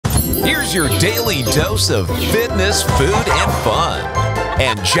Here's your daily dose of fitness, food, and fun.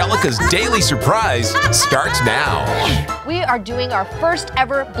 Anjelica's Daily Surprise starts now. We are doing our first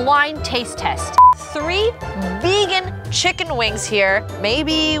ever blind taste test. 3 vegan chicken wings here.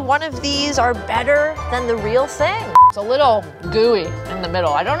 Maybe one of these are better than the real thing. It's a little gooey in the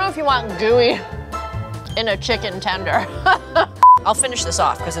middle. I don't know if you want gooey in a chicken tender. I'll finish this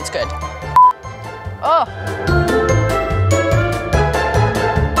off because it's good. Oh.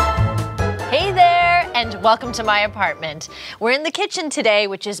 Hey there, and welcome to my apartment. We're in the kitchen today,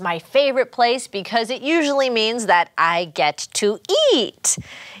 which is my favorite place because it usually means that I get to eat.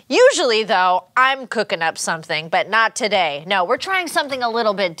 Usually, though, I'm cooking up something, but not today. No, we're trying something a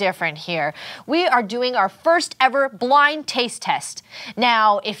little bit different here. We are doing our first ever blind taste test.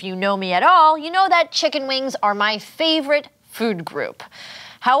 Now, if you know me at all, you know that chicken wings are my favorite food group.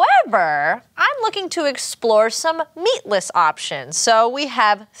 However, I'm looking to explore some meatless options. So we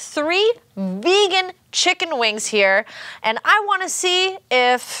have 3 vegan chicken wings here, and I want to see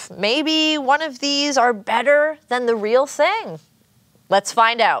if maybe one of these are better than the real thing. Let's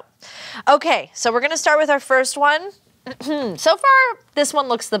find out. Okay, so we're gonna start with our first one. So far, this one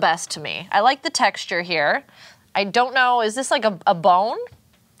looks the best to me. I like the texture here. I don't know, is this like a bone?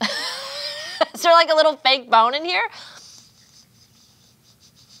 Is there like a little fake bone in here?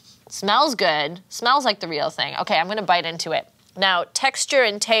 Smells good. Smells like the real thing. Okay, I'm gonna bite into it. Now, texture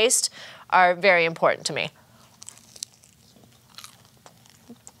and taste are very important to me.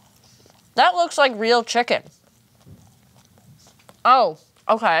 That looks like real chicken. Oh,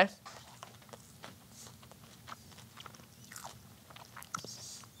 okay.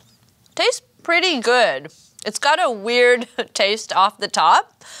 Tastes pretty good. It's got a weird taste off the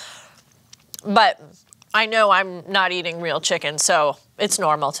top, but I know I'm not eating real chicken, so it's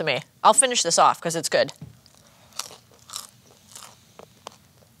normal to me. I'll finish this off because it's good.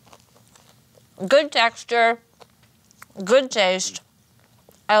 Good texture, good taste.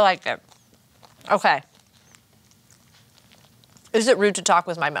 I like it. Okay. Is it rude to talk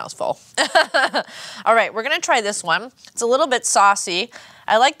with my mouth full? All right, we're gonna try this one. It's a little bit saucy.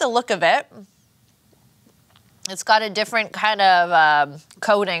 I like the look of it. It's got a different kind of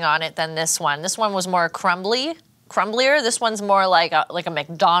coating on it than this one. This one was more crumblier. This one's more like a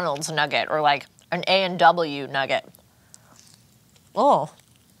McDonald's nugget or like an A&W nugget. Oh,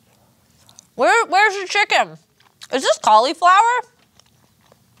 where's the chicken? Is this cauliflower?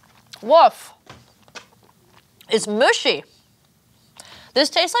 Woof. It's mushy. This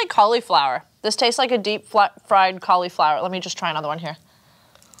tastes like cauliflower. This tastes like a deep fried cauliflower. Let me just try another one here.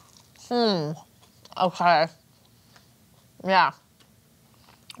 Okay. Yeah.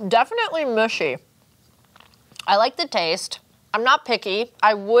 Definitely mushy. I like the taste. I'm not picky.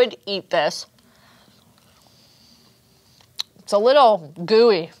 I would eat this. It's a little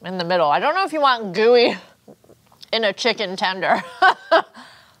gooey in the middle. I don't know if you want gooey in a chicken tender.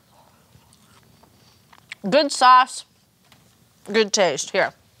 Good sauce. Good taste.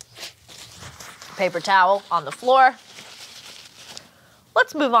 Here. Paper towel on the floor.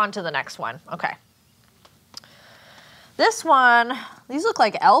 Let's move on to the next one. Okay. This one, these look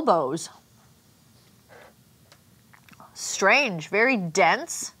like elbows. Strange, very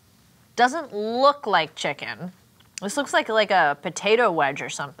dense. Doesn't look like chicken. This looks like a potato wedge or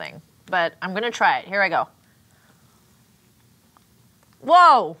something, but I'm gonna try it. Here I go.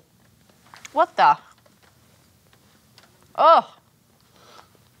 Whoa! What the? Oh.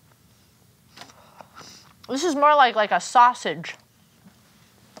 This is more like a sausage.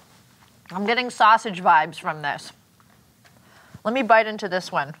 I'm getting sausage vibes from this. Let me bite into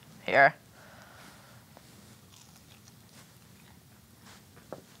this one here.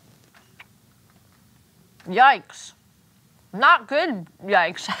 Yikes. Not good,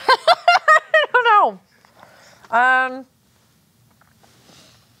 yikes. I don't know.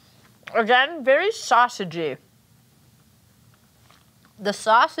 Again, very sausagey. The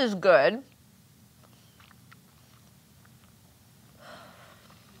sauce is good.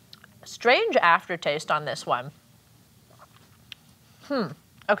 Strange aftertaste on this one.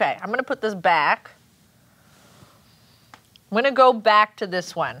 Okay, I'm gonna put this back. I'm gonna go back to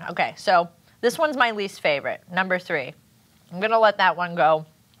this one. Okay, so this one's my least favorite, number 3. I'm gonna let that one go.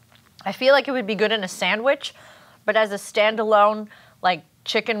 I feel like it would be good in a sandwich, but as a standalone, like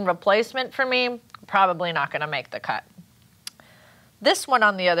chicken replacement for me, probably not gonna make the cut. This one,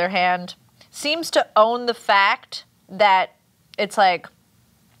 on the other hand, seems to own the fact that it's like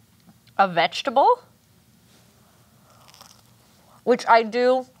a vegetable, which I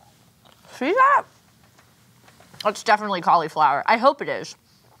do. See that? It's definitely cauliflower. I hope it is.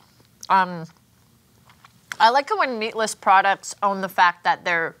 I I like it when meatless products own the fact that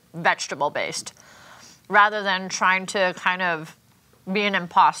they're vegetable-based, rather than trying to kind of be an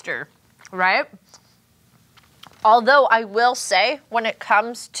imposter, right? Although I will say, when it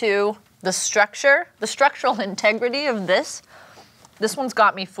comes to the structure, the structural integrity of this one's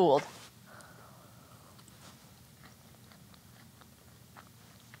got me fooled.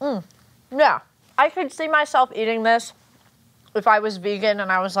 Yeah, I could see myself eating this if I was vegan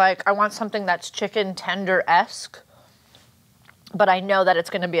and I was like, I want something that's chicken tender-esque, but I know that it's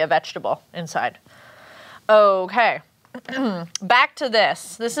going to be a vegetable inside. Okay, back to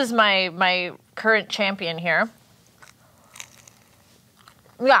this. This is my current champion here.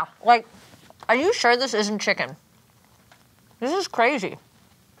 Yeah, like, are you sure this isn't chicken? This is crazy.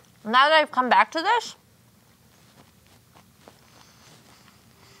 Now that I've come back to this,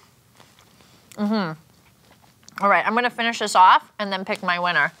 all right, I'm gonna finish this off and then pick my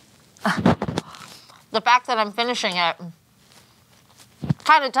winner. The fact that I'm finishing it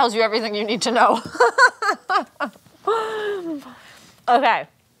kind of tells you everything you need to know. Okay,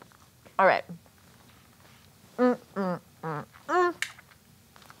 all right.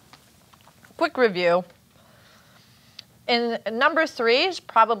 Quick review. In number 3 is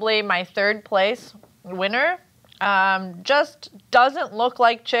probably my 3rd place winner. Just doesn't look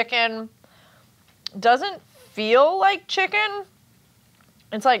like chicken. Doesn't feel like chicken.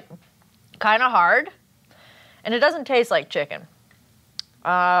 It's like kind of hard. And it doesn't taste like chicken.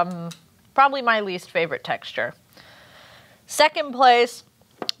 Probably my least favorite texture. 2nd place,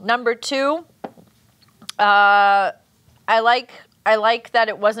 number 2. I like that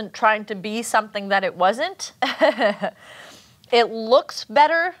it wasn't trying to be something that it wasn't. It looks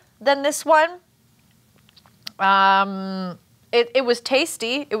better than this one. It was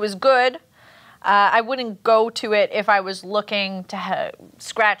tasty. It was good. I wouldn't go to it if I was looking to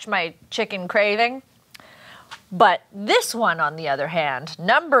scratch my chicken craving. But this one, on the other hand,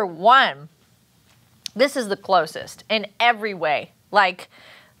 number 1, this is the closest in every way. Like,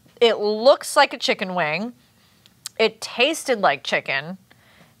 it looks like a chicken wing. It tasted like chicken,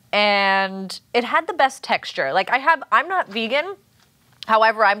 and it had the best texture. Like, I'm not vegan.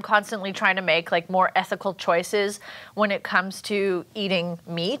 However, I'm constantly trying to make like more ethical choices when it comes to eating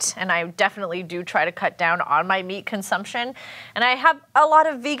meat, and I definitely do try to cut down on my meat consumption. And I have a lot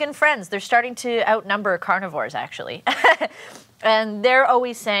of vegan friends. They're starting to outnumber carnivores, actually. And they're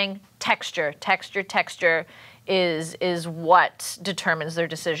always saying texture, texture, texture is what determines their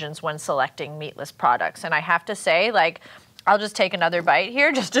decisions when selecting meatless products. And I have to say, like, I'll just take another bite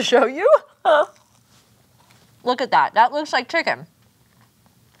here just to show you. Look at that. That looks like chicken.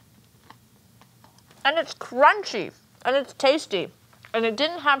 And it's crunchy, and it's tasty. And it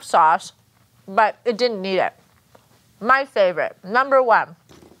didn't have sauce, but it didn't need it. My favorite, number 1.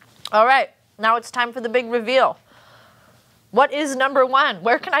 All right, now it's time for the big reveal. What is number 1?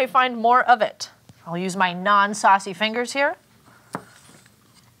 Where can I find more of it? I'll use my non-saucy fingers here.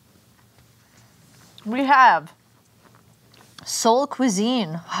 We have Soul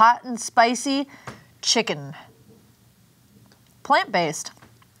Cuisine, hot and spicy chicken. Plant-based,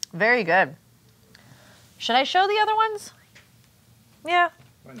 very good. Should I show the other ones? Yeah.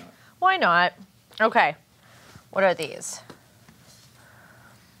 Why not? Why not? Okay. What are these?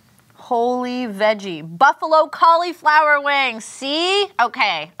 Holy veggie. Buffalo cauliflower wings. See?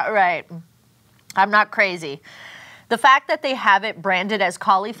 Okay. All right. I'm not crazy. The fact that they have it branded as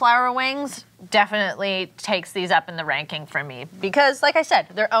cauliflower wings definitely takes these up in the ranking for me. Because, like I said,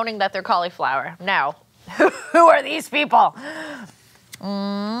 they're owning that they're cauliflower. Now, who are these people?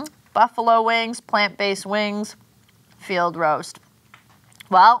 Buffalo wings, plant-based wings, field roast.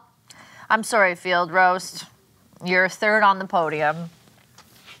 Well, I'm sorry, field roast. You're 3rd on the podium.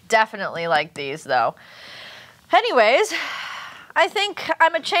 Definitely like these, though. Anyways, I think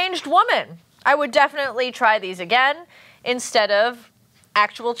I'm a changed woman. I would definitely try these again instead of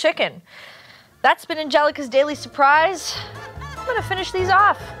actual chicken. That's been Anjelica's Daily Surprise. I'm gonna finish these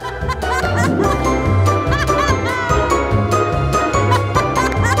off.